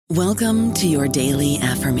Welcome to your daily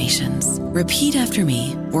affirmations. Repeat after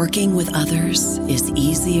me. Working with others is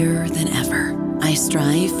easier than ever. I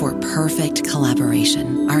strive for perfect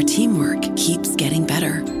collaboration. Our teamwork keeps getting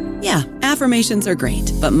better. Yeah, affirmations are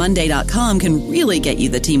great, but Monday.com can really get you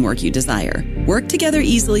the teamwork you desire. Work together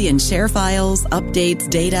easily and share files, updates,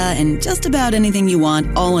 data, and just about anything you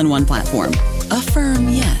want all in one platform. Affirm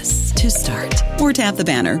yes to start, or tap the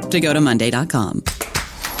banner to go to Monday.com.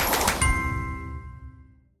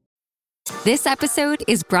 This episode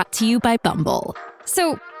is brought to you by Bumble.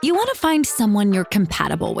 So, you want to find someone you're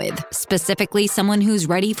compatible with, specifically someone who's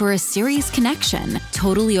ready for a serious connection,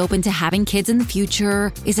 totally open to having kids in the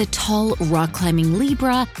future, is a tall, rock-climbing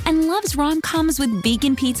Libra, and loves rom-coms with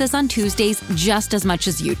vegan pizzas on Tuesdays just as much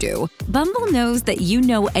as you do. Bumble knows that you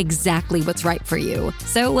know exactly what's right for you.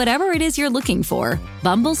 So whatever it is you're looking for,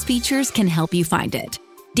 Bumble's features can help you find it.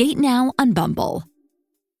 Date now on Bumble.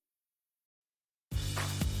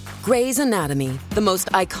 Grey's Anatomy, the most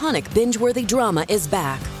iconic binge-worthy drama, is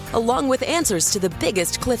back, along with answers to the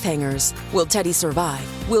biggest cliffhangers. Will Teddy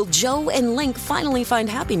survive? Will Joe and Link finally find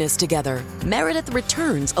happiness together? Meredith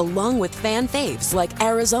returns along with fan faves like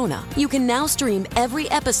Arizona. You can now stream every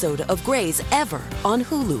episode of Grey's ever on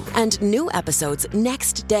Hulu, and new episodes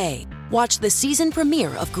next day. Watch the season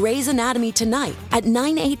premiere of Grey's Anatomy tonight at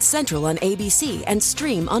 9/8 Central on ABC and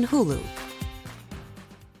stream on Hulu.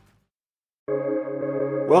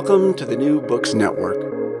 Welcome to the New Books Network.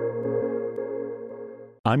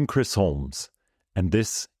 I'm Chris Holmes, and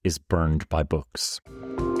this is Burned by Books.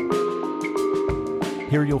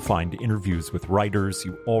 Here you'll find interviews with writers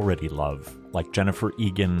you already love, like Jennifer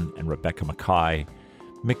Egan and Rebecca Mackay,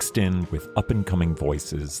 mixed in with up-and-coming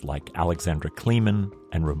voices like Alexandra Kleeman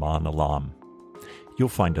and Rumaan Alam. You'll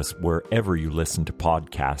find us wherever you listen to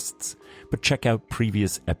podcasts, but check out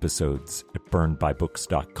previous episodes at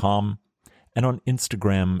burnedbybooks.com and on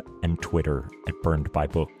Instagram and Twitter at Burned by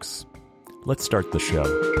Books. Let's start the show.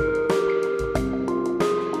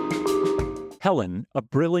 Helen, a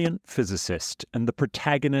brilliant physicist and the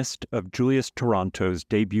protagonist of Julius Taranto's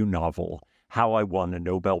debut novel, How I Won a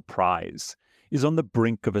Nobel Prize, is on the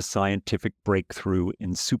brink of a scientific breakthrough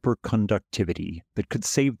in superconductivity that could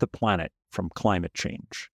save the planet from climate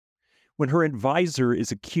change. When her advisor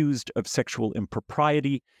is accused of sexual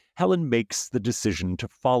impropriety, Helen makes the decision to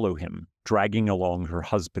follow him, dragging along her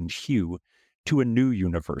husband Hugh to a new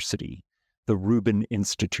university, the Rubin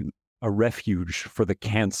Institute, a refuge for the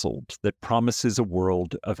canceled that promises a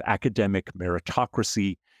world of academic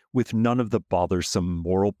meritocracy with none of the bothersome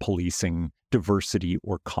moral policing, diversity,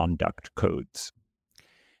 or conduct codes.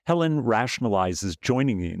 Helen rationalizes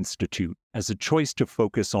joining the Institute as a choice to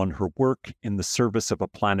focus on her work in the service of a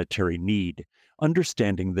planetary need,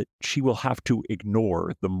 understanding that she will have to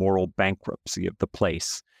ignore the moral bankruptcy of the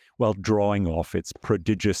place while drawing off its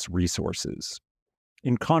prodigious resources.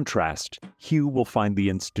 In contrast, Hugh will find the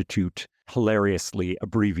Institute, hilariously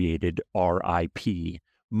abbreviated RIP,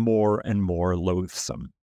 more and more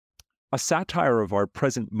loathsome. A satire of our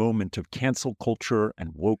present moment of cancel culture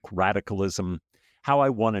and woke radicalism, How I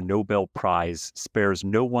Won a Nobel Prize spares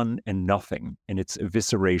no one and nothing in its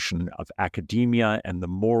evisceration of academia and the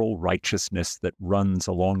moral righteousness that runs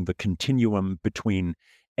along the continuum between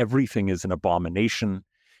everything is an abomination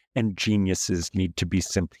and geniuses need to be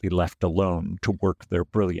simply left alone to work their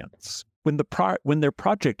brilliance. When their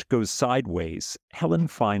project goes sideways, Helen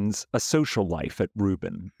finds a social life at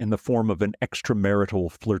Rubin in the form of an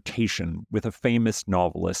extramarital flirtation with a famous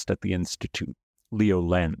novelist at the Institute, Leo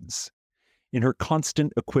Lenz. In her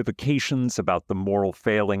constant equivocations about the moral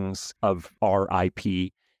failings of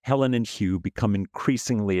RIP, Helen and Hugh become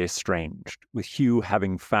increasingly estranged, with Hugh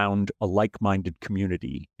having found a like-minded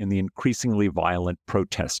community in the increasingly violent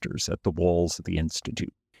protesters at the walls of the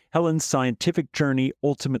Institute. Helen's scientific journey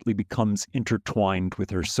ultimately becomes intertwined with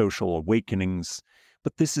her social awakenings,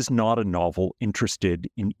 but this is not a novel interested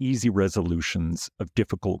in easy resolutions of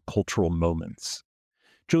difficult cultural moments.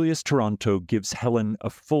 Julius Taranto gives Helen a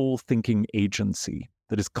full thinking agency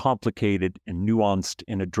that is complicated and nuanced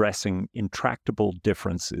in addressing intractable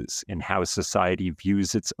differences in how society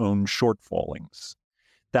views its own shortfallings.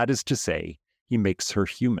 That is to say, he makes her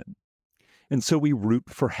human. And so we root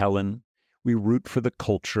for Helen, we root for the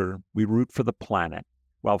culture, we root for the planet,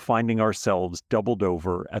 while finding ourselves doubled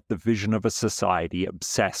over at the vision of a society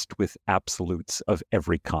obsessed with absolutes of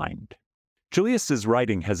every kind. Julius's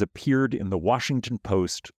writing has appeared in the Washington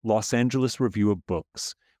Post, Los Angeles Review of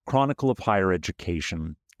Books, Chronicle of Higher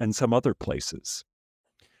Education, and some other places.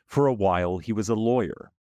 For a while, he was a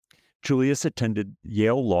lawyer. Julius attended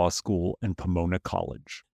Yale Law School and Pomona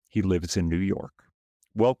College. He lives in New York.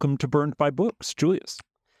 Welcome to Burned by Books, Julius.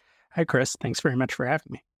 Hi, Chris. Thanks very much for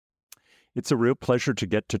having me. It's a real pleasure to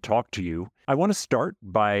get to talk to you. I want to start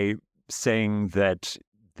by saying that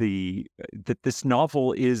this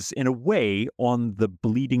novel is, in a way, on the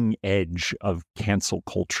bleeding edge of cancel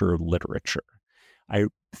culture literature. I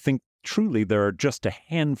think truly there are just a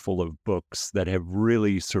handful of books that have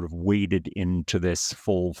really sort of waded into this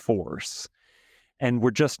full force. And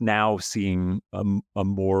we're just now seeing a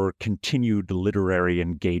more continued literary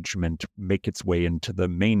engagement make its way into the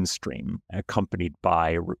mainstream, accompanied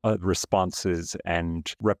by responses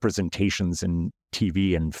and representations in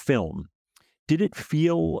TV and film. Did it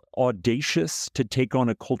feel audacious to take on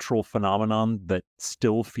a cultural phenomenon that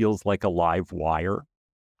still feels like a live wire?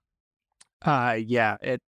 Yeah,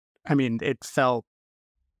 it felt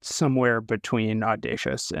somewhere between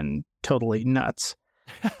audacious and totally nuts.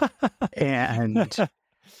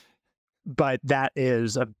 But that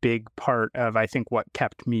is a big part of, I think, what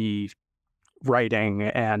kept me writing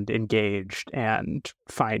and engaged and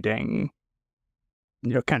finding,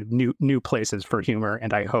 kind of new places for humor.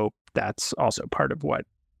 And I hope that's also part of what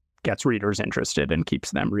gets readers interested and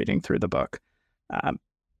keeps them reading through the book.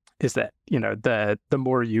 Is that, the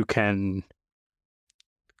more you can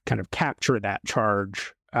kind of capture that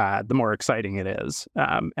charge, the more exciting it is.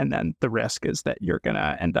 And then the risk is that you're going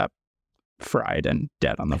to end up fried and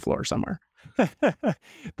dead on the floor somewhere.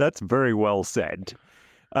 That's very well said.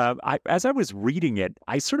 As I was reading it,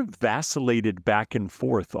 I sort of vacillated back and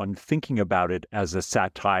forth on thinking about it as a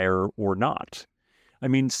satire or not. I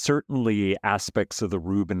mean, certainly aspects of the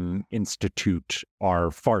Rubin Institute are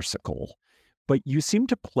farcical, but you seem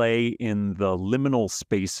to play in the liminal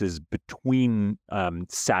spaces between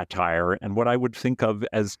satire and what I would think of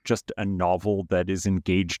as just a novel that is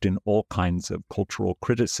engaged in all kinds of cultural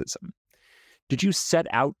criticism. Did you set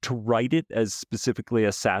out to write it as specifically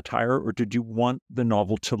a satire, or did you want the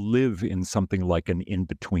novel to live in something like an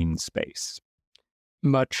in-between space?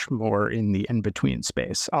 Much more in the in-between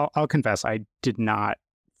space. I'll confess, I did not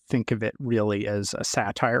think of it really as a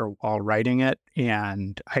satire while writing it,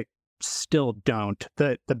 and I still don't.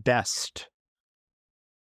 The best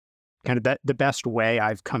way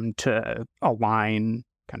I've come to align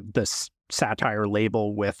kind of this satire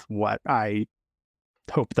label with what I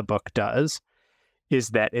hope the book does is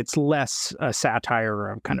that it's less a satire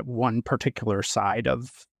of kind of one particular side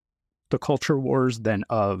of the culture wars than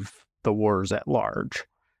of the wars at large.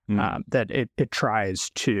 That it tries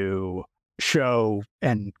to show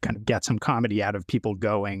and kind of get some comedy out of people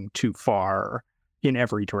going too far in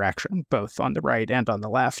every direction, both on the right and on the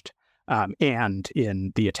left, and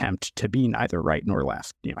in the attempt to be neither right nor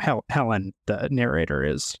left. Helen, the narrator,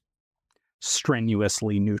 is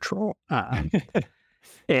strenuously neutral,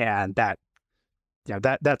 and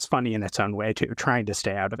that's funny in its own way too. Trying to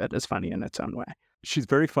stay out of it is funny in its own way. She's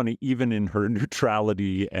very funny, even in her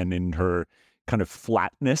neutrality and in her kind of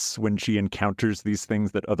flatness when she encounters these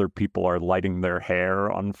things that other people are lighting their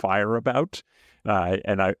hair on fire about.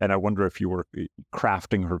 And I wonder if you were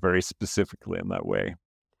crafting her very specifically in that way.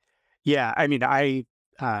 Yeah, I mean, I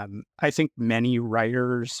think many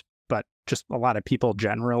writers, but just a lot of people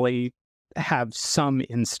generally, have some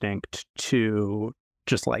instinct to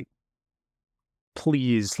just like,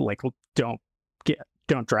 please, like, don't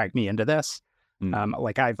drag me into this.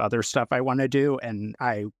 Like, I have other stuff I want to do, and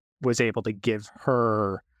I was able to give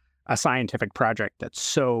her a scientific project that's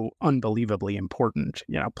so unbelievably important,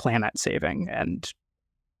 planet saving and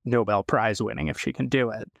Nobel Prize winning if she can do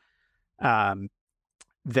it,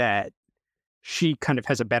 that she kind of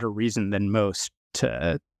has a better reason than most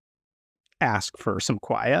to ask for some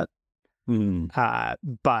quiet.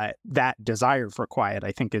 But that desire for quiet,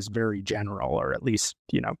 I think, is very general, or at least,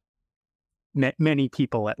 many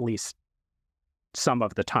people, at least some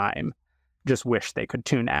of the time, just wish they could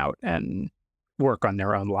tune out and work on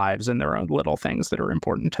their own lives and their own little things that are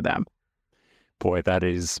important to them. Boy, that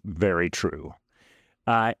is very true.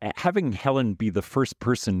 Having Helen be the first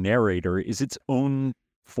person narrator is its own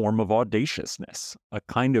form of audaciousness, a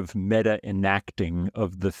kind of meta enacting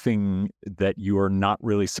of the thing that you are not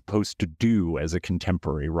really supposed to do as a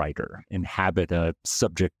contemporary writer, inhabit a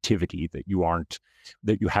subjectivity that you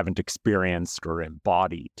haven't experienced or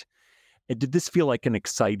embodied. Did this feel like an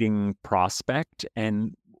exciting prospect?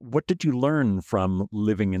 And what did you learn from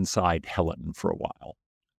living inside Helen for a while?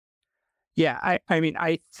 Yeah, I mean,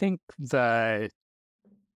 I think the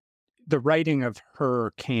writing of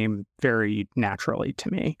her came very naturally to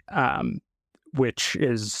me, which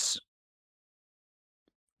is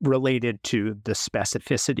related to the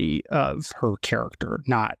specificity of her character,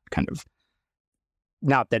 not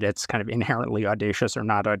that it's kind of inherently audacious or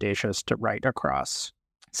not audacious to write across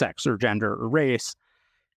sex or gender or race,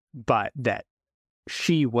 but that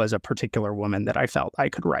she was a particular woman that I felt I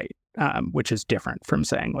could write which is different from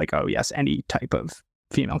saying like, oh yes, any type of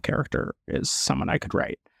female character is someone I could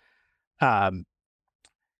write.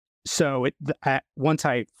 So once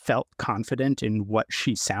I felt confident in what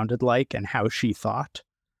she sounded like and how she thought,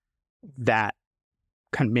 that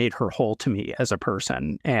kind of made her whole to me as a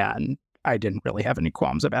person. And I didn't really have any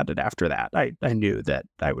qualms about it after that. I knew that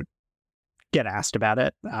I would get asked about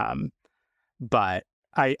it. But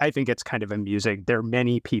I think it's kind of amusing. There are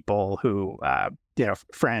many people who,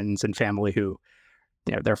 friends and family who,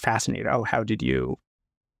 they're fascinated. Oh, how did you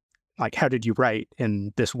write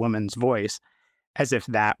in this woman's voice? As if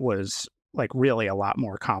that was like really a lot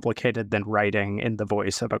more complicated than writing in the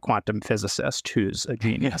voice of a quantum physicist who's a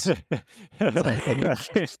genius.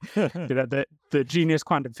 The genius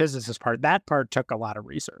quantum physicist that part took a lot of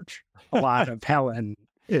research. A lot of Helen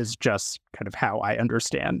is just kind of how I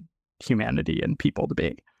understand humanity and people to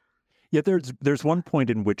be. Yeah, there's one point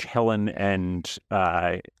in which Helen and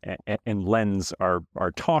Lenz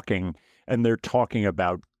are talking, and they're talking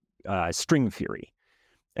about string theory.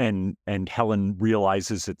 And Helen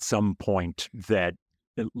realizes at some point that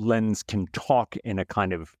Lenz can talk in a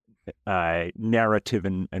kind of narrative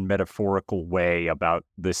and metaphorical way about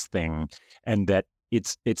this thing, and that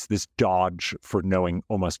it's this dodge for knowing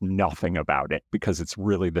almost nothing about it, because it's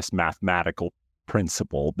really this mathematical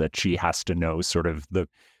principle that she has to know, sort of the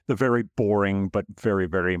very boring but very,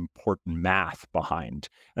 very important math behind.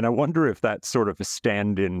 And I wonder if that's sort of a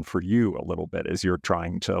stand-in for you a little bit as you're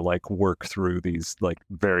trying to like work through these like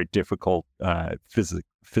very difficult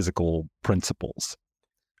physical principles.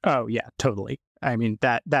 Oh yeah, totally. I mean,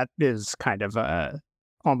 that is kind of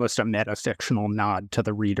almost a metafictional nod to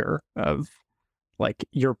the reader of like,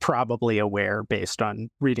 you're probably aware based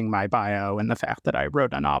on reading my bio and the fact that I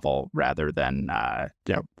wrote a novel rather than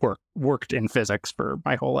worked in physics for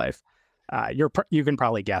my whole life. You can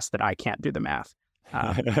probably guess that I can't do the math,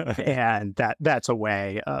 and that's a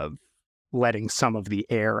way of letting some of the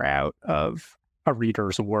air out of a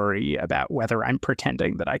reader's worry about whether I'm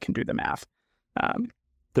pretending that I can do the math.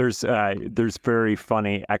 There's very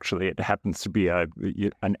funny, actually, it happens to be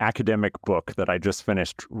an academic book that I just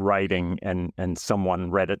finished writing, and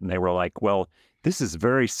someone read it and they were like, well, this is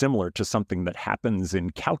very similar to something that happens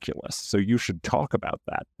in calculus, so you should talk about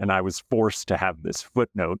that. And I was forced to have this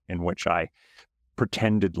footnote in which I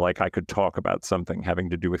pretended like I could talk about something having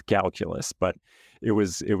to do with calculus, but it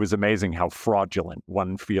was amazing how fraudulent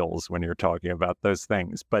one feels when you're talking about those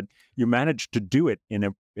things. But you managed to do it in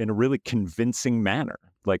a really convincing manner.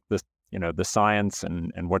 Like the science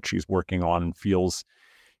and what she's working on feels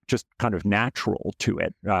just kind of natural to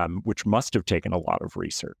it, which must have taken a lot of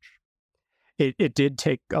research. It did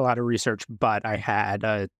take a lot of research, but I had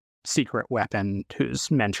a secret weapon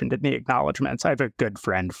who's mentioned in the acknowledgments. I have a good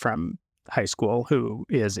friend from high school who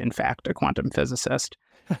is in fact a quantum physicist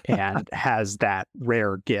and has that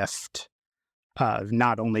rare gift of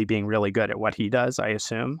not only being really good at what he does, I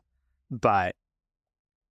assume, but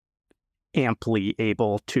amply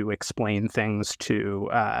able to explain things to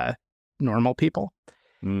normal people.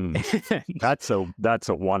 That's a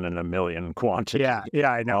 1 in a million quantity. Yeah,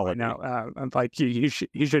 I know. I'm like, he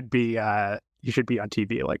should be on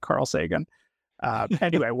TV like Carl Sagan.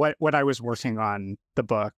 Anyway, when I was working on the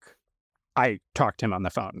book, I talked to him on the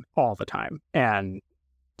phone all the time, and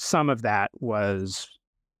some of that was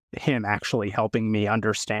him actually helping me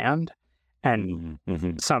understand, and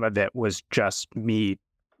some of it was just me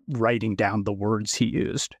writing down the words he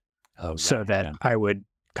used, I would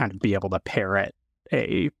kind of be able to parrot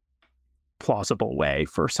a plausible way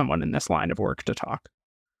for someone in this line of work to talk.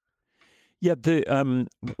 Yeah,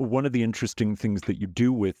 one of the interesting things that you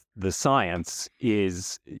do with the science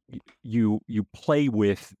is you play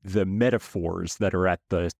with the metaphors that are at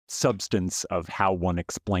the substance of how one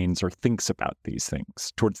explains or thinks about these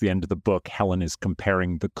things. Towards the end of the book, Helen is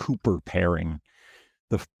comparing the Cooper pairing,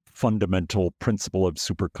 the fundamental principle of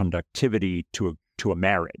superconductivity, to a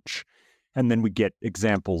marriage. And then we get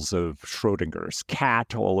examples of Schrodinger's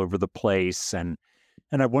cat all over the place. And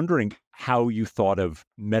I'm wondering how you thought of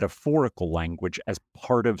metaphorical language as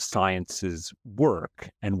part of science's work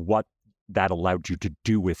and what that allowed you to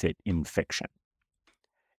do with it in fiction.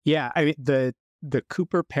 Yeah, I mean, the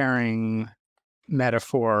Cooper pairing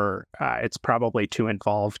metaphor, it's probably too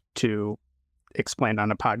involved to explain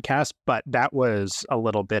on a podcast, but that was a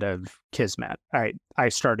little bit of kismet. I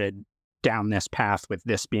started down this path with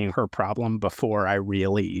this being her problem before I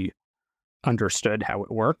really understood how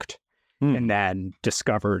it worked, and then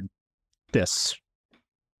discovered this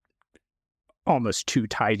almost too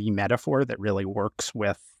tidy metaphor that really works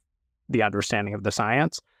with the understanding of the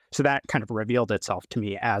science. So that kind of revealed itself to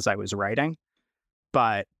me as I was writing.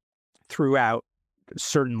 But throughout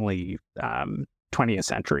certainly 20th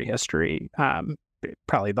century history,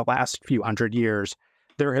 probably the last few hundred years,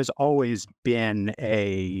 there has always been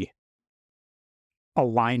a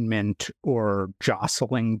alignment or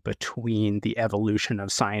jostling between the evolution of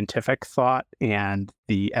scientific thought and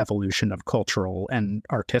the evolution of cultural and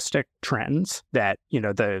artistic trends. That,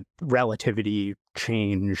 the relativity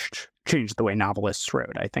changed the way novelists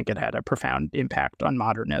wrote. I think it had a profound impact on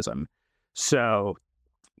modernism. So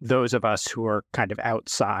those of us who are kind of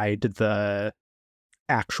outside the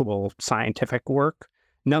actual scientific work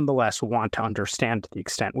nonetheless want to understand to the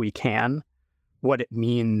extent we can what it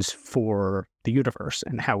means for the universe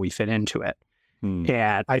and how we fit into it.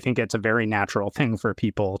 And I think it's a very natural thing for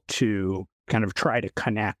people to kind of try to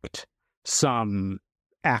connect some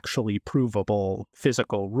actually provable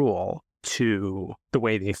physical rule to the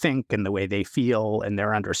way they think and the way they feel and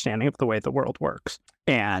their understanding of the way the world works.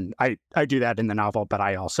 And I do that in the novel, but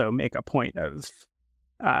I also make a point of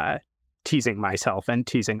teasing myself and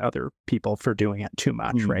teasing other people for doing it too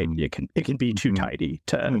much, right? It can be too tidy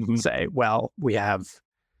to say, well, we have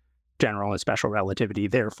general and special relativity,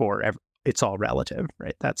 therefore it's all relative,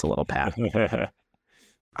 right? That's a little pat.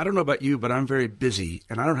 I don't know about you, but I'm very busy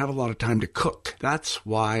and I don't have a lot of time to cook. That's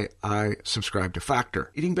why I subscribe to Factor.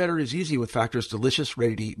 Eating better is easy with Factor's delicious,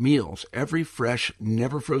 ready-to-eat meals. Every fresh,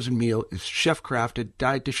 never frozen meal is chef-crafted,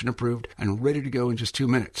 dietitian approved, and ready to go in just 2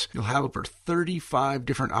 minutes. You'll have over 35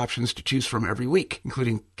 different options to choose from every week,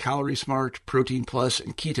 including Calorie Smart, Protein Plus,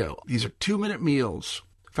 and Keto. These are 2-minute meals.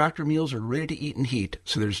 Factor meals are ready to eat and heat,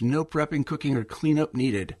 so there's no prepping, cooking, or cleanup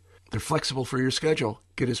needed. They're flexible for your schedule.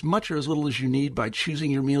 Get as much or as little as you need by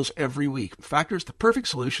choosing your meals every week. Factor is the perfect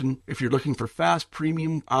solution if you're looking for fast,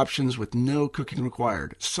 premium options with no cooking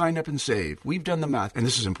required. Sign up and save. We've done the math, and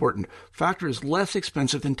this is important. Factor is less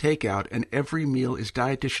expensive than takeout, and every meal is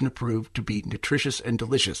dietitian approved to be nutritious and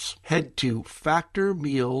delicious. Head to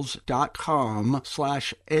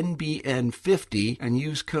factormeals.com/NBN50 and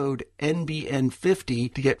use code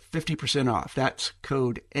NBN50 to get 50% off. That's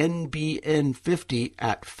code NBN50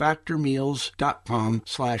 at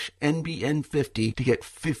factormeals.com/NBN50 to get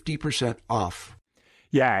 50% off.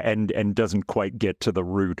 Yeah, and doesn't quite get to the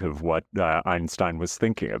root of what Einstein was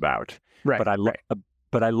thinking about. Right. But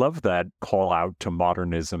I love that call out to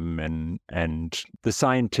modernism and the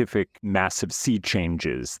scientific massive sea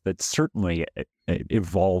changes that certainly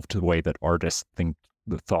evolved the way that artists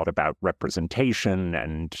thought about representation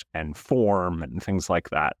and form and things like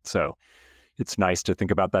that. So it's nice to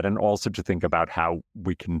think about that, and also to think about how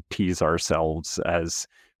we can tease ourselves as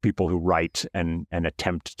people who write and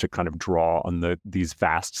attempt to kind of draw on these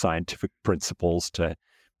vast scientific principles to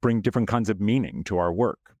bring different kinds of meaning to our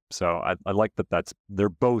work. So I like that they're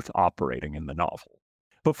both operating in the novel.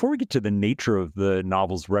 Before we get to the nature of the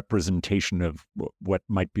novel's representation of what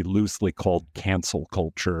might be loosely called cancel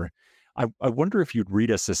culture, I wonder if you'd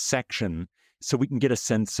read us a section so we can get a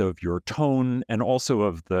sense of your tone and also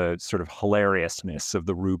of the sort of hilariousness of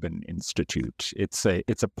the Rubin Institute. It's a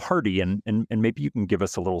party, and maybe you can give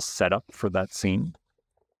us a little setup for that scene.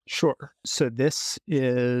 Sure. So this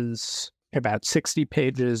is about 60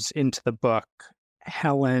 pages into the book.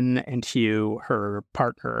 Helen and Hugh, her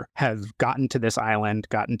partner, have gotten to this island,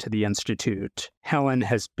 gotten to the Institute. Helen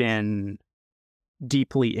has been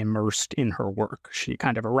deeply immersed in her work. She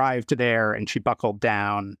kind of arrived there and she buckled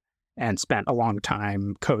down and spent a long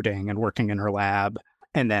time coding and working in her lab.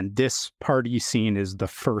 And then this party scene is the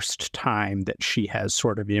first time that she has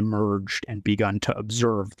sort of emerged and begun to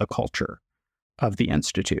observe the culture of the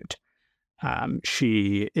Institute.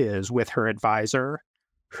 She is with her advisor,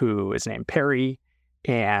 who is named Perry,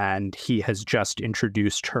 and he has just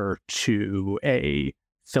introduced her to a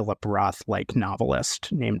Philip Roth-like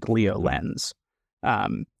novelist named Leo Lenz.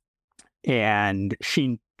 And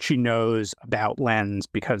she knows about Lenz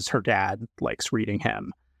because her dad likes reading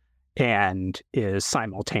him, and is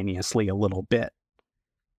simultaneously a little bit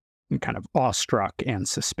kind of awestruck and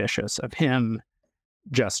suspicious of him,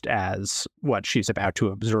 just as what she's about to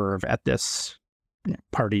observe at this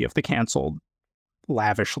party of the canceled,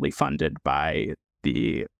 lavishly funded by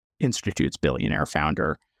the Institute's billionaire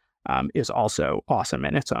founder, is also awesome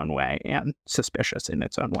in its own way and suspicious in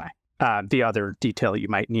its own way. The other detail you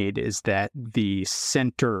might need is that the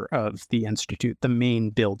center of the Institute, the main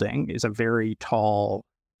building, is a very tall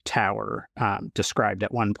tower, described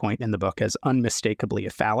at one point in the book as unmistakably a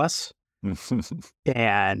phallus,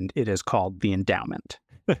 and it is called the Endowment.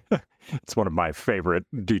 It's one of my favorite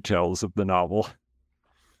details of the novel.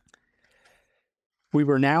 We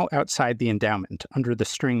were now outside the Endowment, under the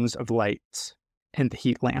strings of lights and the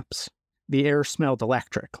heat lamps. The air smelled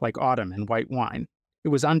electric, like autumn and white wine. It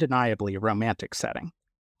was undeniably a romantic setting.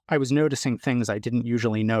 I was noticing things I didn't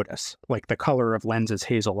usually notice, like the color of Lenz's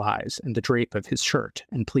hazel eyes and the drape of his shirt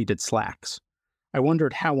and pleated slacks. I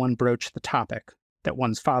wondered how one broached the topic that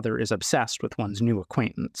one's father is obsessed with one's new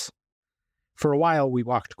acquaintance. For a while, we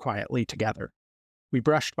walked quietly together. We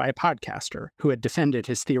brushed by a podcaster who had defended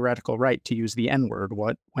his theoretical right to use the N-word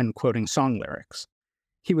when quoting song lyrics.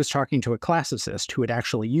 He was talking to a classicist who had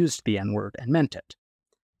actually used the N-word and meant it.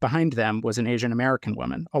 Behind them was an Asian American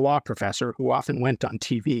woman, a law professor who often went on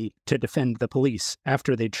TV to defend the police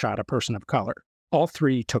after they'd shot a person of color. All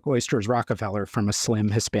three took Oysters Rockefeller from a slim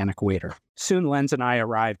Hispanic waiter. Soon Lenz and I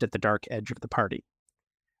arrived at the dark edge of the party.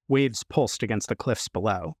 Waves pulsed against the cliffs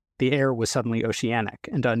below. The air was suddenly oceanic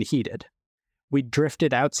and unheated. We'd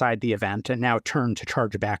drifted outside the event and now turned to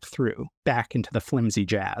charge back into the flimsy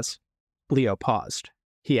jazz. Leo paused.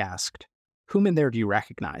 He asked, "Whom in there do you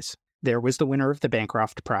recognize?" There was the winner of the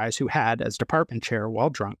Bancroft Prize who had, as department chair while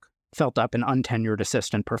drunk, felt up an untenured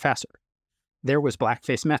assistant professor. There was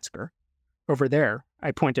Blackface Metzger. Over there,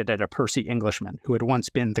 I pointed at a pursy Englishman who had once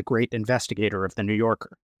been the great investigator of the New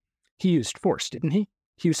Yorker. He used force, didn't he?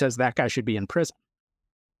 Hugh says that guy should be in prison.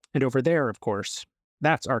 And over there, of course,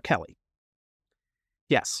 that's R. Kelly.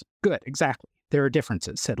 Yes, good, exactly. There are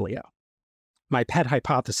differences, said Leo. My pet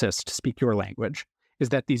hypothesis, to speak your language, is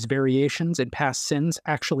that these variations in past sins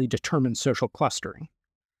actually determine social clustering.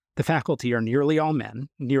 The faculty are nearly all men,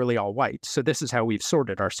 nearly all white, so this is how we've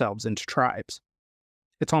sorted ourselves into tribes.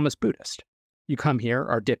 It's almost Buddhist. You come here,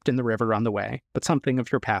 are dipped in the river on the way, but something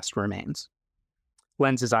of your past remains.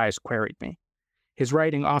 Lenz's eyes queried me. His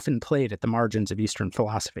writing often played at the margins of Eastern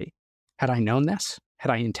philosophy. Had I known this? Had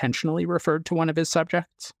I intentionally referred to one of his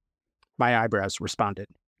subjects? My eyebrows responded,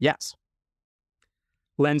 yes.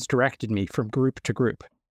 Lenz directed me from group to group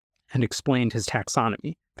and explained his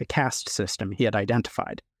taxonomy, the caste system he had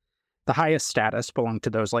identified. The highest status belonged to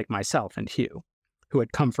those like myself and Hugh, who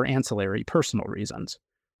had come for ancillary personal reasons.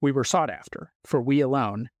 We were sought after, for we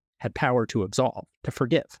alone had power to absolve, to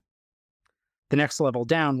forgive. The next level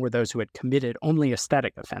down were those who had committed only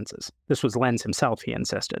aesthetic offenses. This was Lenz himself, he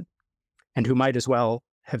insisted, and who might as well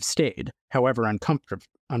have stayed, however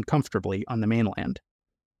uncomfortably, on the mainland.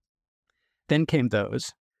 Then came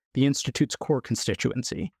those, the Institute's core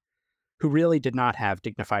constituency, who really did not have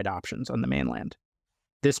dignified options on the mainland.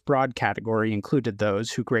 This broad category included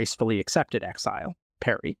those who gracefully accepted exile,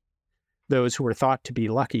 Perry, those who were thought to be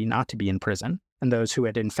lucky not to be in prison, and those who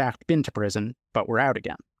had in fact been to prison but were out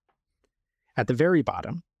again. At the very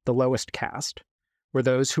bottom, the lowest caste, were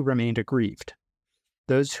those who remained aggrieved,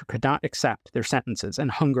 those who could not accept their sentences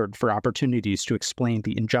and hungered for opportunities to explain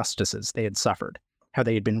the injustices they had suffered, how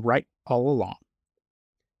they had been right all along.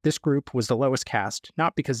 This group was the lowest caste,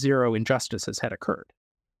 not because zero injustices had occurred.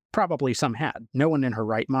 Probably some had. No one in her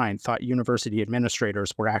right mind thought university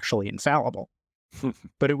administrators were actually infallible.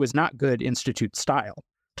 But it was not good institute style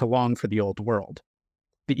to long for the old world.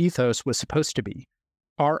 The ethos was supposed to be,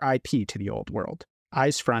 R.I.P. to the old world.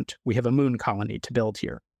 Eyes front, we have a moon colony to build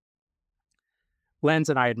here. Lenz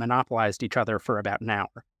and I had monopolized each other for about an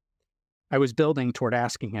hour. I was building toward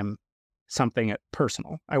asking him something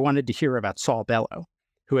personal. I wanted to hear about Saul Bellow,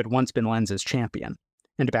 who had once been Lenz's champion,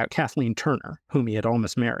 and about Kathleen Turner, whom he had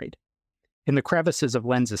almost married. In the crevices of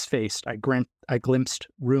Lenz's face, I glimpsed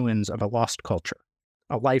ruins of a lost culture,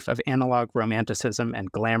 a life of analog romanticism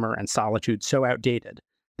and glamour and solitude so outdated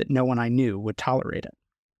that no one I knew would tolerate it.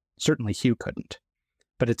 Certainly Hugh couldn't,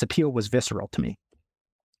 but its appeal was visceral to me.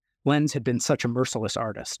 Lenz had been such a merciless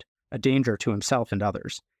artist, a danger to himself and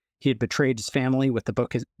others. He had betrayed his family with the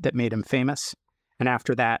book that made him famous, and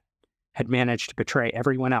after that, had managed to betray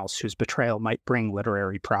everyone else whose betrayal might bring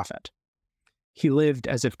literary profit. He lived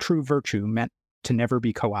as if true virtue meant to never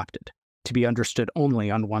be co-opted, to be understood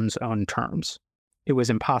only on one's own terms. It was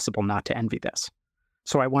impossible not to envy this.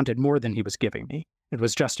 So I wanted more than he was giving me, and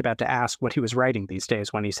was just about to ask what he was writing these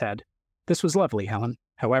days when he said, "This was lovely, Helen.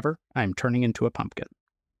 However, I am turning into a pumpkin."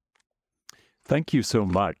 Thank you so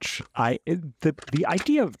much. The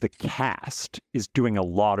idea of the caste is doing a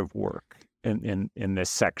lot of work in this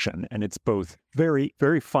section, and it's both very,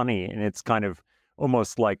 very funny, and it's kind of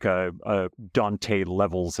almost like a Dante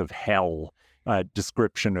levels of hell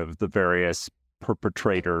description of the various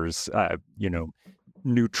perpetrators,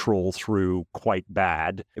 neutral through quite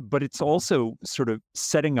bad. But it's also sort of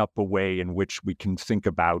setting up a way in which we can think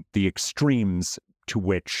about the extremes to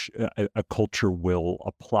which a culture will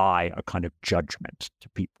apply a kind of judgment to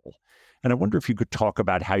people. And I wonder if you could talk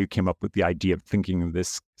about how you came up with the idea of thinking of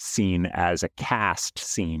this scene as a caste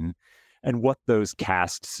scene, and what those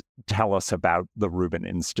castes tell us about the Rubin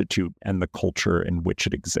Institute and the culture in which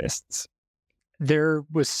it exists. There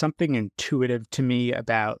was something intuitive to me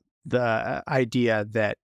about the idea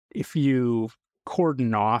that if you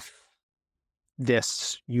cordon off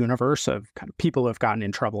this universe of kind of people who have gotten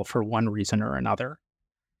in trouble for one reason or another,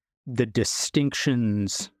 the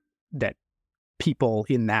distinctions that people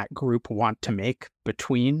in that group want to make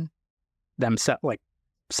between them, like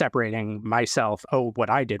separating myself, oh, what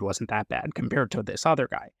I did wasn't that bad compared to this other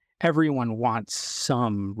guy. Everyone wants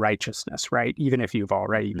some righteousness, right? Even if you've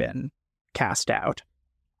already been cast out.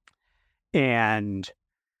 And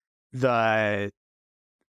I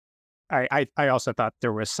also thought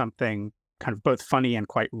there was something kind of both funny and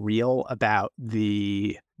quite real about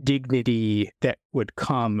the dignity that would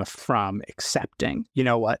come from accepting, you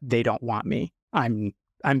know what, they don't want me. I'm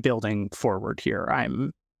building forward here.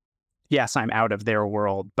 I'm out of their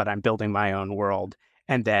world, but I'm building my own world.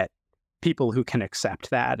 And that people who can accept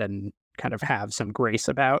that and kind of have some grace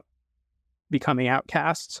about becoming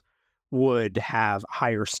outcasts would have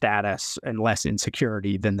higher status and less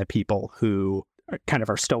insecurity than the people who kind of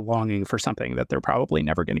are still longing for something that they're probably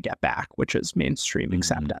never going to get back, which is mainstream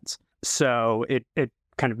acceptance. So it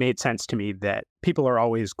kind of made sense to me that people are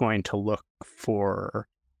always going to look for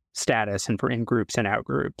status and for in-groups and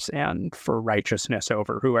out-groups and for righteousness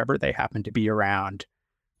over whoever they happen to be around,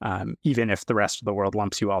 even if the rest of the world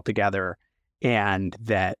lumps you all together, and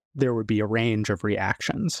that there would be a range of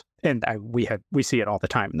reactions. And we see it all the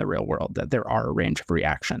time in the real world, that there are a range of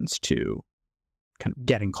reactions to kind of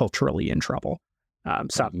getting culturally in trouble.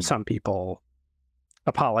 Some people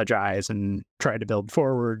apologize and try to build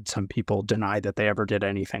forward. Some people deny that they ever did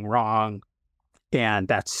anything wrong. And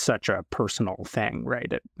that's such a personal thing,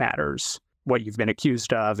 right? It matters what you've been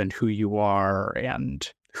accused of and who you are and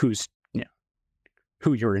who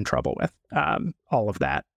you're in trouble with. All of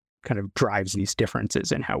that kind of drives these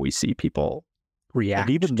differences in how we see people react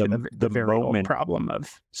even to the very moment, old problem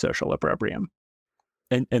of social opprobrium.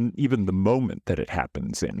 And even the moment that it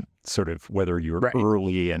happens in, sort of whether you're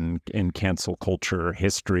early in cancel culture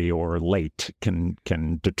history or late, can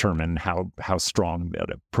determine how strong that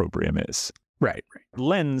opprobrium is. Right.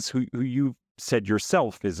 Lenz, who you said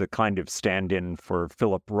yourself is a kind of stand-in for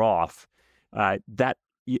Philip Roth, that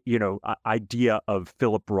idea of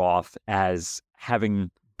Philip Roth as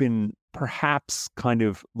having been perhaps kind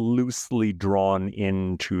of loosely drawn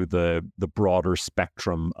into the broader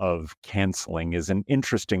spectrum of canceling is an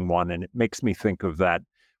interesting one, and it makes me think of that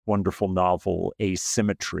wonderful novel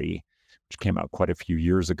Asymmetry, which came out quite a few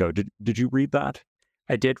years ago. Did you read that?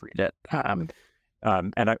 I did read it.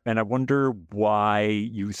 And I wonder why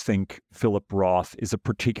you think Philip Roth is a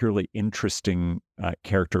particularly interesting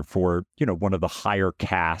character for one of the higher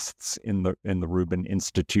castes in the Rubin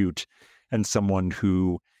Institute, and someone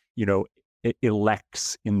who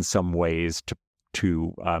elects in some ways to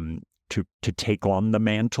take on the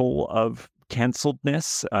mantle of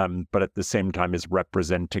canceledness, but at the same time is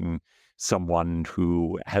representing someone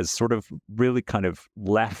who has sort of really kind of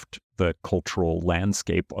left the cultural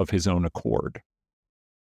landscape of his own accord.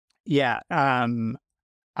 Yeah,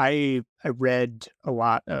 I read a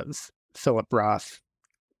lot of Philip Roth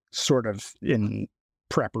sort of in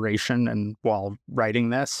preparation and while writing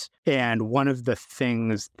this. And one of the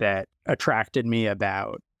things that attracted me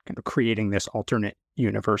about kind of creating this alternate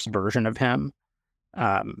universe version of him,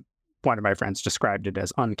 one of my friends described it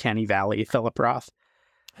as Uncanny Valley Philip Roth.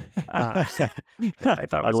 I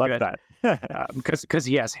thought I love good. that. Because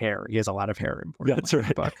he has hair. He has a lot of hair. That's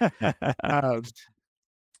right.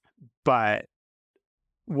 But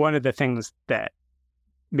one of the things that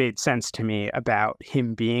made sense to me about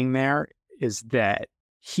him being there is that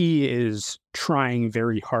he is trying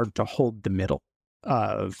very hard to hold the middle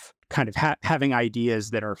of kind of having ideas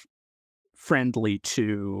that are friendly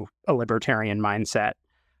to a libertarian mindset,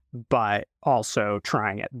 but also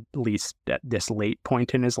trying, at least at this late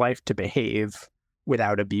point in his life, to behave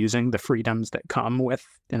without abusing the freedoms that come with,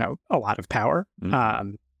 a lot of power.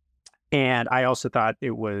 Mm-hmm. And I also thought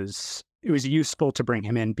it was useful to bring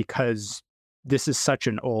him in because this is such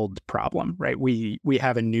an old problem, right? We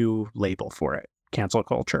have a new label for it, cancel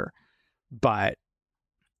culture, but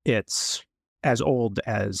it's as old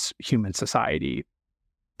as human society.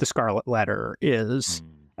 The Scarlet Letter is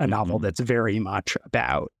a novel that's very much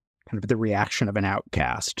about kind of the reaction of an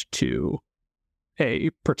outcast to a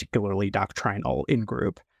particularly doctrinal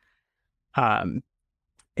in-group,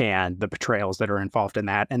 and the betrayals that are involved in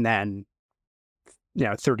that. And then,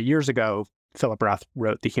 30 years ago, Philip Roth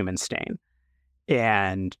wrote The Human Stain.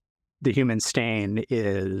 And The Human Stain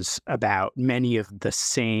is about many of the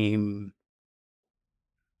same,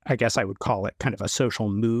 I guess I would call it kind of a social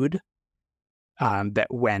mood that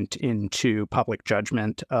went into public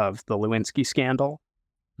judgment of the Lewinsky scandal,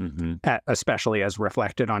 especially as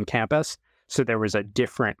reflected on campus. So there was a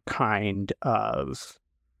different kind of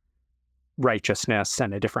righteousness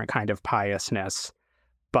and a different kind of piousness,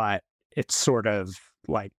 but it's sort of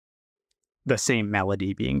like the same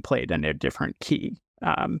melody being played in a different key.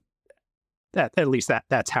 At least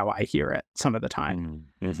that's how I hear it some of the time.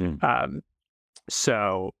 Mm-hmm.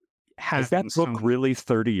 So is that book really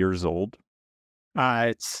 30 years old?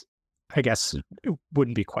 I guess it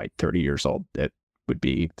wouldn't be quite 30 years old. It would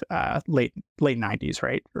be late 90s,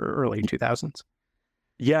 right? Or early 2000s.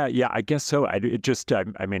 Yeah, I guess so. I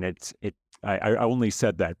only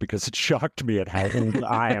said that because it shocked me at how old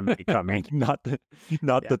I am becoming. Not that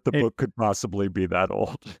the book could possibly be that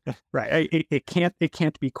old. Right. It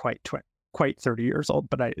can't be quite 30 years old,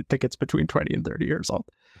 but I think it's between 20 and 30 years old.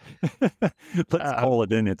 Let's call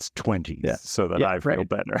it in its 20s so that I feel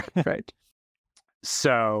better. Right.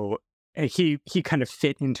 So he kind of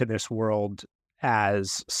fit into this world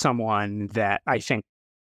as someone that I think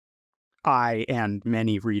I and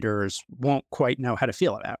many readers won't quite know how to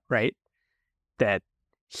feel about, right? That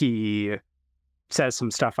he says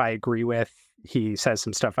some stuff I agree with. He says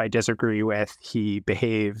some stuff I disagree with. He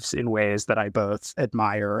behaves in ways that I both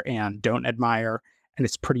admire and don't admire. And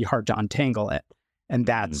it's pretty hard to untangle it. And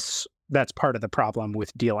that's part of the problem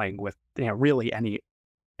with dealing with, really any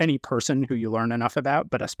person who you learn enough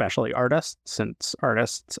about, but especially artists, since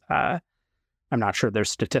artists, I'm not sure there's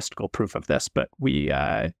statistical proof of this, but we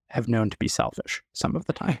have known to be selfish some of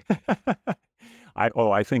the time.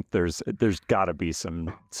 I think there's got to be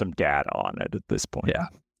some data on it at this point. Yeah.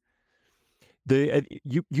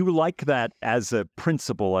 You like that as a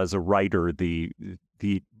principle, as a writer, the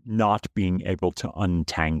not being able to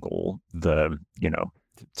untangle the,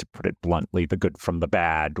 to put it bluntly, the good from the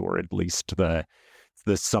bad, or at least the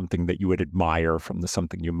something that you would admire from the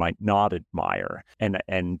something you might not admire.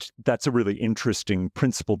 And that's a really interesting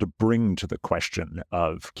principle to bring to the question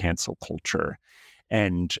of cancel culture.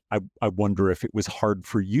 And I wonder if it was hard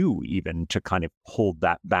for you even to kind of hold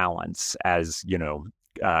that balance as,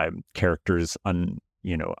 characters,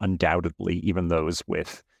 undoubtedly, even those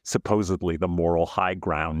with supposedly the moral high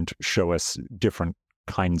ground, show us different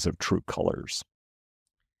kinds of true colors.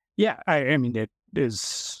 Yeah, I mean, it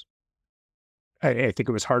is... I think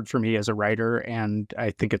it was hard for me as a writer, and I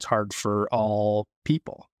think it's hard for all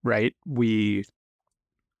people, right? We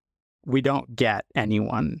don't get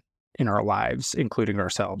anyone in our lives, including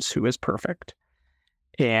ourselves, who is perfect.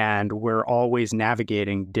 And we're always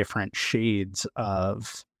navigating different shades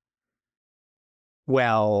of,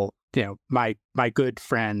 my good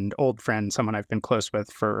friend, old friend, someone I've been close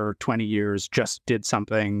with for 20 years just did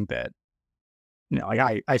something that,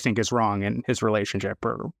 I think is wrong in his relationship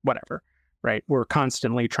or whatever. Right? We're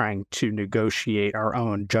constantly trying to negotiate our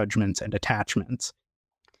own judgments and attachments,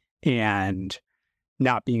 and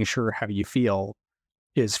not being sure how you feel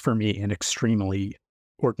is, for me, an extremely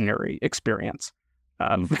ordinary experience.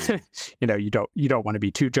 You don't want to be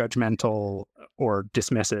too judgmental or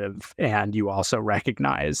dismissive, and you also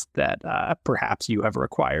recognize that perhaps you have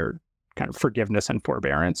required kind of forgiveness and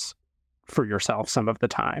forbearance for yourself some of the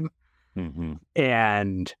time,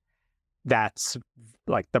 and that's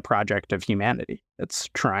like the project of humanity. It's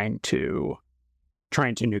trying to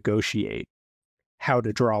negotiate how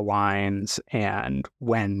to draw lines and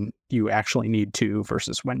when you actually need to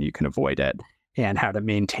versus when you can avoid it, and how to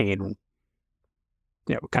maintain,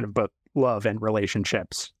 kind of both love and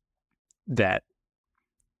relationships that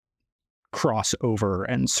cross over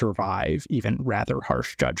and survive even rather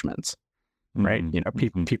harsh judgments, right?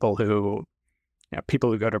 People who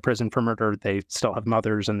go to prison for murder, they still have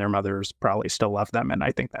mothers, and their mothers probably still love them. And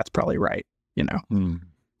I think that's probably right,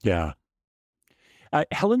 Yeah.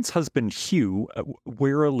 Helen's husband, Hugh,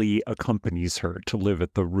 warily accompanies her to live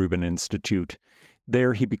at the Rubin Institute.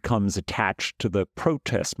 There he becomes attached to the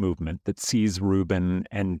protest movement that sees Rubin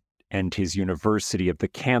and his University of the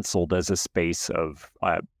Cancelled as a space of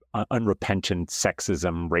unrepentant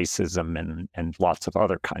sexism, racism, and lots of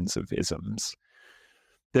other kinds of isms.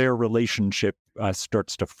 Their relationship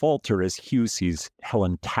starts to falter as Hugh sees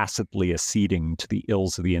Helen tacitly acceding to the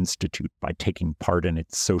ills of the Institute by taking part in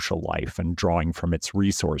its social life and drawing from its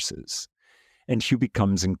resources. And Hugh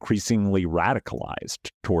becomes increasingly radicalized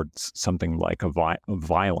towards something like a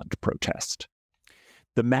violent protest.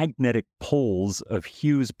 The magnetic poles of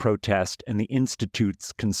Hugh's protest and the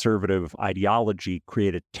Institute's conservative ideology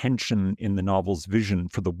create a tension in the novel's vision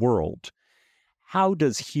for the world. How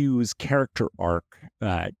does Hugh's character arc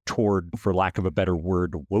toward, for lack of a better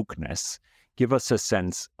word, wokeness, give us a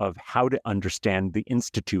sense of how to understand the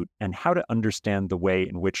Institute and how to understand the way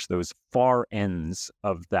in which those far ends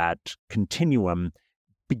of that continuum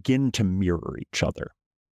begin to mirror each other?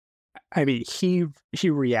 I mean, he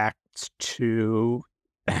reacts to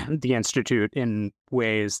the Institute in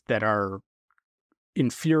ways that are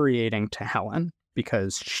infuriating to Helen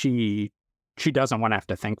because she doesn't want to have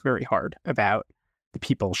to think very hard about the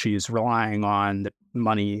people she's relying on, the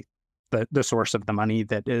money, the source of the money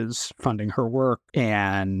that is funding her work,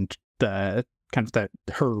 and her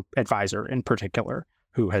advisor in particular,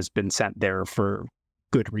 who has been sent there for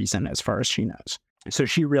good reason as far as she knows. So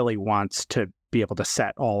she really wants to be able to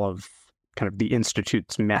set all of kind of the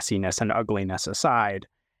Institute's messiness and ugliness aside.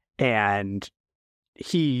 And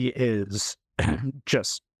he is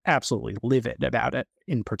just absolutely livid about it,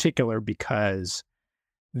 in particular because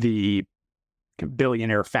the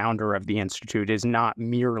billionaire founder of the Institute is not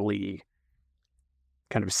merely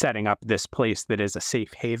kind of setting up this place that is a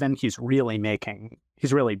safe haven. He's really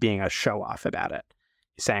being a show off about it.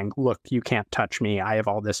 He's saying, look, you can't touch me. I have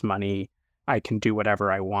all this money. I can do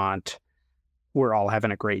whatever I want. We're all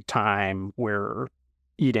having a great time. We're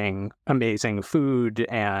eating amazing food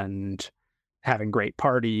and having great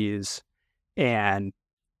parties. And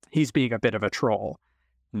he's being a bit of a troll.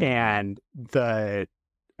 Mm-hmm. And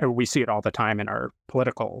we see it all the time in our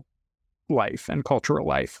political life and cultural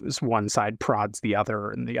life, is one side prods the other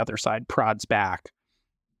and the other side prods back.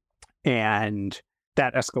 And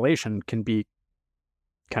that escalation can be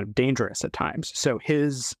kind of dangerous at times. So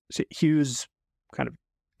Hugh's kind of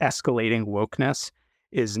escalating wokeness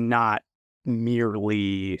is not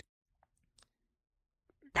merely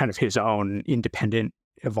kind of his own independent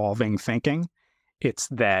evolving thinking. It's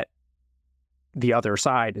that the other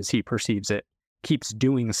side, as he perceives it, keeps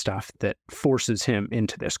doing stuff that forces him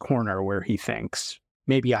into this corner where he thinks,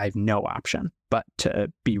 maybe I have no option but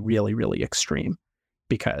to be really, really extreme,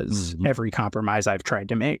 because every compromise I've tried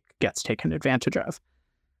to make gets taken advantage of.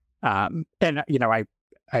 And, you know, I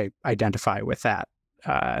identify with that.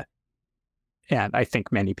 And I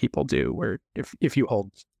think many people do, where if you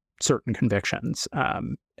hold certain convictions,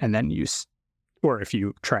 and then or if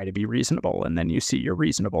you try to be reasonable and then you see your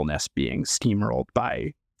reasonableness being steamrolled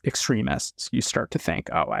by extremists, you start to think,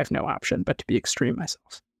 oh, I have no option but to be extreme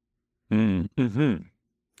myself. Mm-hmm.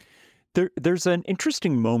 There's an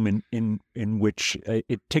interesting moment in which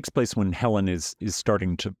it takes place when Helen is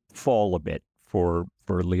starting to fall a bit for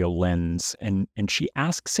Leo Lenz, and she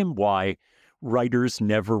asks him why writers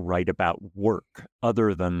never write about work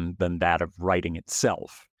other than that of writing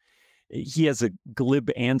itself. He has a glib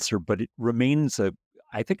answer, but it remains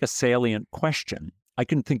I think a salient question. I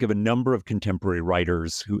can think of a number of contemporary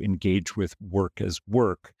writers who engage with work as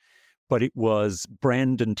work, but it was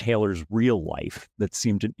Brandon Taylor's real life that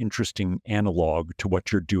seemed an interesting analog to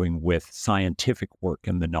what you're doing with scientific work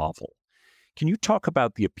in the novel. Can you talk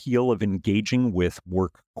about the appeal of engaging with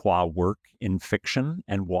work qua work in fiction,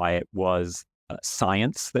 and why it was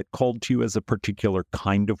science that called to you as a particular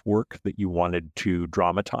kind of work that you wanted to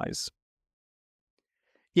dramatize?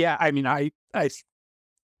 Yeah, I mean, I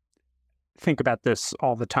think about this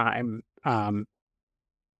all the time,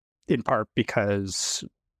 in part because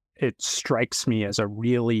it strikes me as a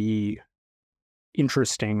really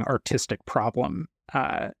interesting artistic problem.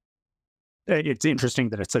 It's interesting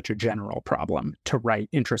that it's such a general problem to write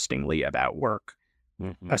interestingly about work,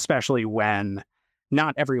 especially when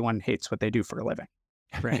not everyone hates what they do for a living,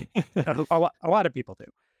 right? a lot of people do.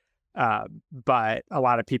 But a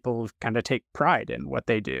lot of people kind of take pride in what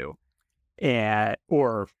they do,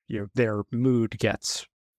 or their mood gets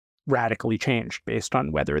radically changed based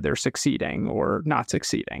on whether they're succeeding or not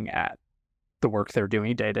succeeding at the work they're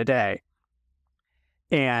doing day to day.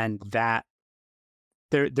 And that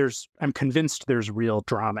I'm convinced there's real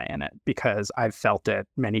drama in it, because I've felt it.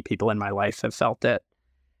 Many people in my life have felt it,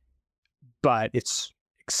 but it's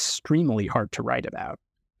extremely hard to write about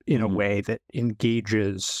in a way that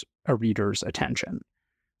engages a reader's attention.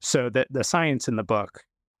 So that the science in the book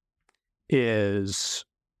is,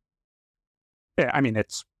 I mean,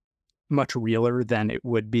 it's much realer than it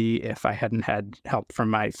would be if I hadn't had help from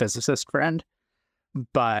my physicist friend.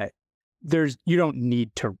 But you don't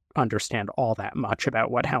need to understand all that much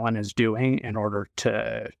about what Helen is doing in order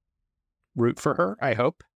to root for her, I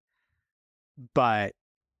hope. But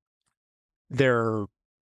David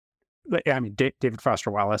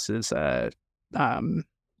Foster Wallace is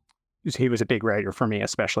he was a big writer for me,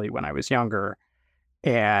 especially when I was younger.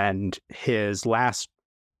 And his last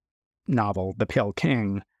novel, The Pale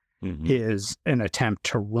King, is an attempt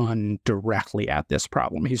to run directly at this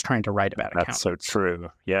problem. He's trying to write about accountants. That's so true.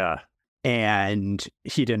 Yeah. And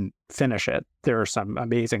he didn't finish it. There are some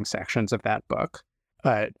amazing sections of that book.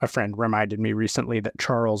 A friend reminded me recently that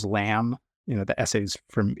Charles Lamb, the essays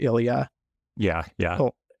from Ilya. Yeah.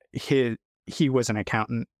 Well, he was an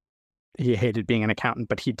accountant. He hated being an accountant,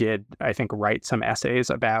 but he did, I think, write some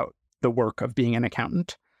essays about the work of being an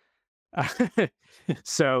accountant.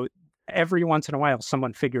 So every once in a while,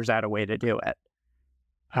 someone figures out a way to do it.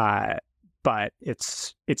 But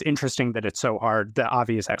it's interesting that it's so hard. The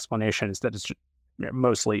obvious explanation is that it's just,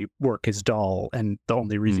 mostly work is dull, and the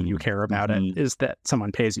only reason you care about it is that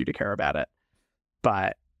someone pays you to care about it.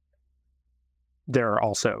 But there are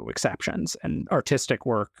also exceptions, and artistic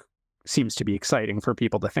work seems to be exciting for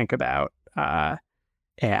people to think about.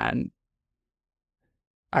 And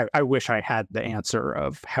I wish I had the answer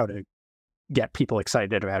of how to get people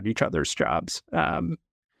excited about each other's jobs.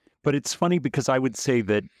 But it's funny because I would say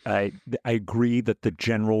that I agree that the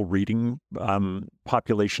general reading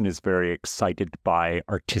population is very excited by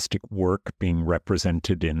artistic work being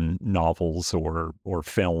represented in novels or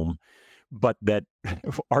film, but that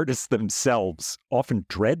artists themselves often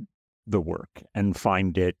dread the work and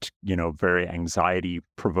find it, very anxiety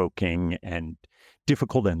provoking and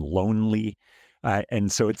difficult and lonely.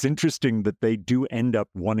 And so it's interesting that they do end up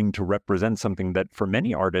wanting to represent something that for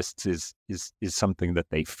many artists is something that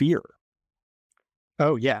they fear.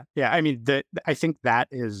 Oh, yeah. Yeah. I mean, I think that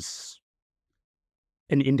is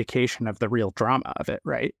an indication of the real drama of it,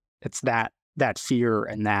 right? It's that fear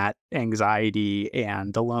and that anxiety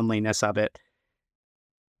and the loneliness of it.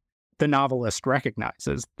 The novelist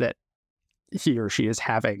recognizes that he or she is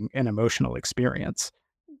having an emotional experience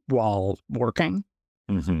while working,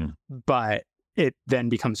 but it then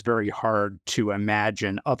becomes very hard to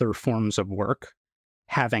imagine other forms of work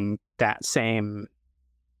having that same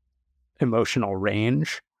emotional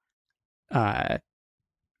range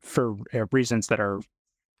for reasons that are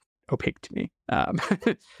opaque to me. I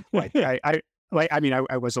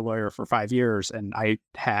was a lawyer for 5 years, and I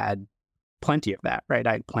had plenty of that, right?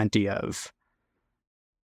 I had plenty of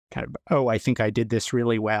kind of, I think I did this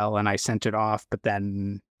really well, and I sent it off, but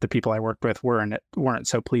then the people I worked with weren't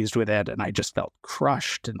so pleased with it, and I just felt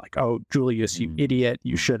crushed and like, oh, Julius, you idiot,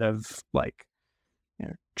 you should have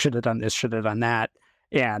should have done this, should have done that,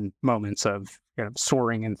 and moments of kind of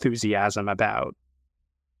soaring enthusiasm about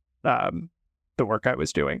the work I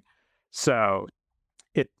was doing. So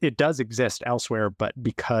it does exist elsewhere, but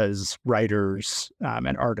because writers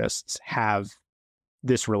and artists have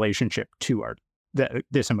this relationship to art,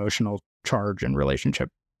 this emotional charge and relationship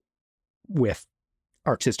with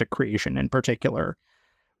artistic creation in particular,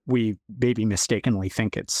 we maybe mistakenly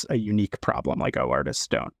think it's a unique problem, like, artists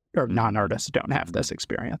don't, or non-artists don't have this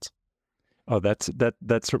experience. Oh, that's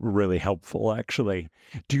really helpful, actually.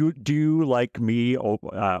 Do you like me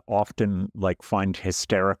often find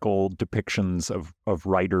hysterical depictions of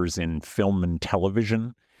writers in film and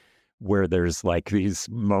television, where there's these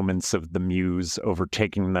moments of the muse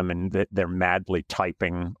overtaking them and they're madly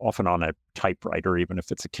typing, often on a typewriter, even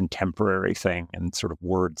if it's a contemporary thing, and sort of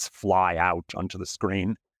words fly out onto the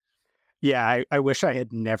screen? Yeah, I wish I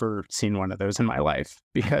had never seen one of those in my life,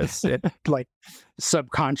 because it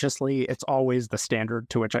subconsciously, it's always the standard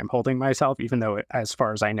to which I'm holding myself, even though as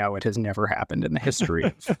far as I know, it has never happened in the history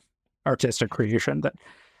of artistic creation that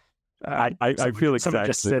I feel exactly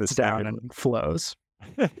just sits down and flows.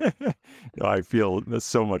 I feel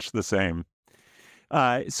so much the same.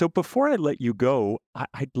 So before I let you go,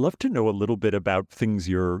 I'd love to know a little bit about things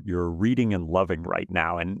you're reading and loving right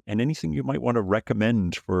now, and anything you might want to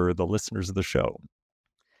recommend for the listeners of the show.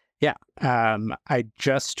 Yeah. I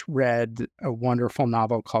just read a wonderful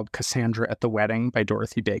novel called Cassandra at the Wedding by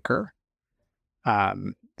Dorothy Baker.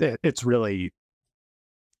 It's really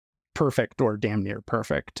perfect, or damn near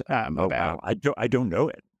perfect. Wow. I don't know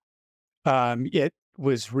it. It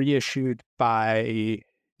was reissued by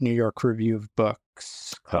New York Review of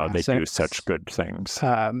Books. They do such good things.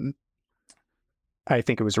 I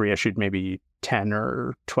think it was reissued maybe 10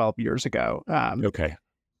 or 12 years ago. Okay.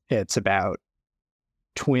 It's about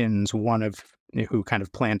twins, one of who kind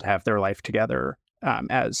of plan to have their life together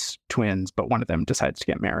as twins, but one of them decides to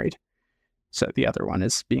get married. So the other one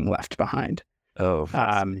is being left behind. Oh,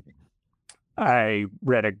 I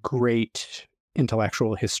read a great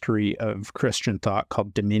intellectual history of Christian thought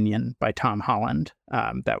called Dominion by Tom Holland.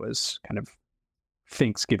 That was kind of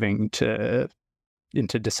Thanksgiving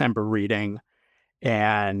into December reading.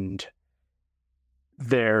 And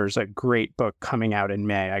there's a great book coming out in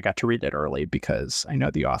May. I got to read it early because I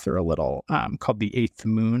know the author a little, called The Eighth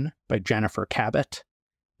Moon by Jennifer Cabot.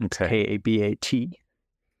 Okay. Kabat.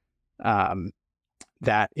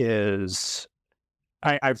 That is,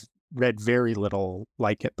 I've read very little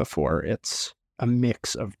like it before. It's a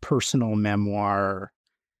mix of personal memoir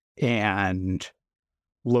and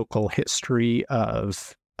local history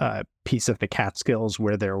of a piece of the Catskills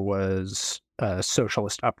where there was a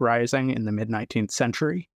socialist uprising in the mid-19th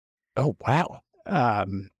century. Oh, wow.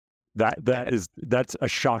 That's a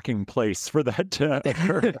shocking place for that to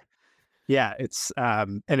occur. Yeah, it's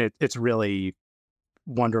it's really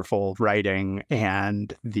wonderful writing,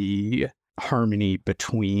 and the harmony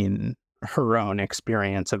between her own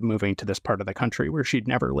experience of moving to this part of the country where she'd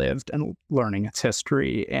never lived and learning its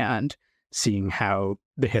history and seeing how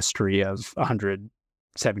the history of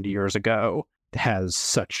 170 years ago has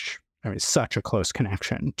such a close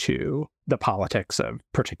connection to the politics of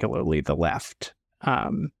particularly the left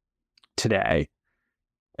today.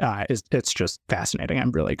 It's just fascinating.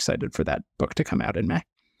 I'm really excited for that book to come out in May.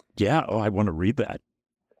 Yeah, I want to read that.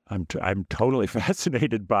 I'm totally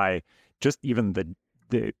fascinated by just even the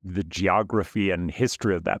geography and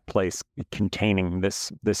history of that place containing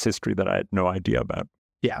this history that I had no idea about.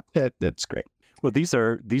 Yeah, it's great. Well, these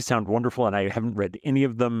sound wonderful, and I haven't read any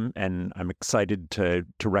of them, and I'm excited to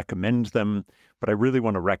recommend them. But I really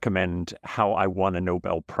want to recommend How I Won a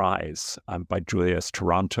Nobel Prize by Julius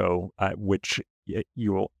Taranto, which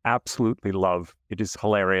you will absolutely love. It is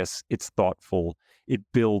hilarious. It's thoughtful. It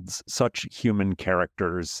builds such human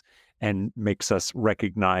characters and makes us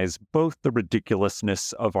recognize both the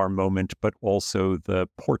ridiculousness of our moment, but also the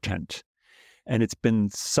portent. And it's been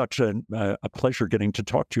such a pleasure getting to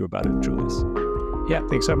talk to you about it, Julius. Yeah,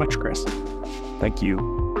 thanks so much, Chris. Thank you.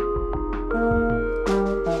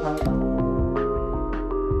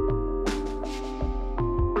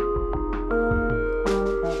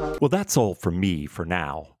 Well, that's all from me for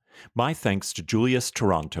now. My thanks to Julius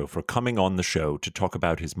Taranto for coming on the show to talk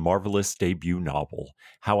about his marvelous debut novel,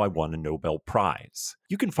 How I Won a Nobel Prize.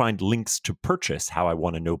 You can find links to purchase How I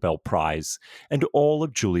Won a Nobel Prize and all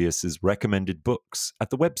of Julius's recommended books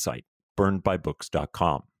at the website,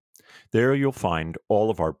 burnedbybooks.com. There you'll find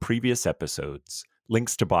all of our previous episodes,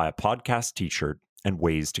 links to buy a podcast t-shirt, and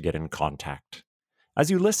ways to get in contact. As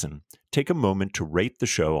you listen, take a moment to rate the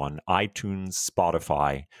show on iTunes,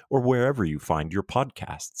 Spotify, or wherever you find your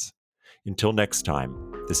podcasts. Until next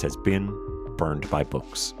time, this has been Burned by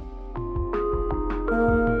Books.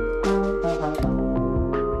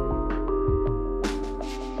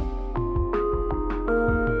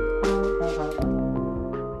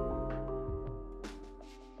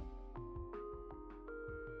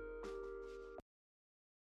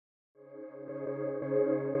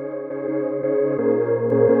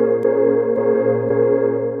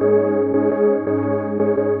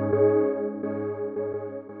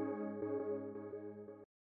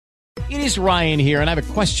 It is Ryan here, and I have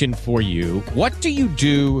a question for you. What do you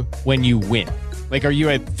do when you win? Like, are you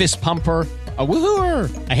a fist pumper, a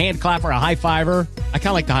woohooer, a hand clapper, a high fiver? I kind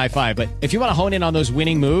of like the high five, but if you want to hone in on those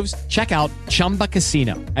winning moves, check out Chumba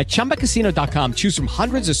Casino. At ChumbaCasino.com, choose from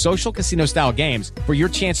hundreds of social casino-style games for your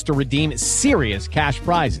chance to redeem serious cash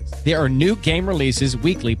prizes. There are new game releases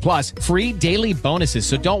weekly, plus free daily bonuses.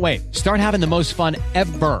 So don't wait. Start having the most fun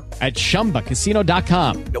ever at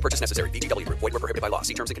ChumbaCasino.com. No purchase necessary. VGW Group. Void where prohibited by law.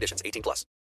 See terms and conditions. 18+.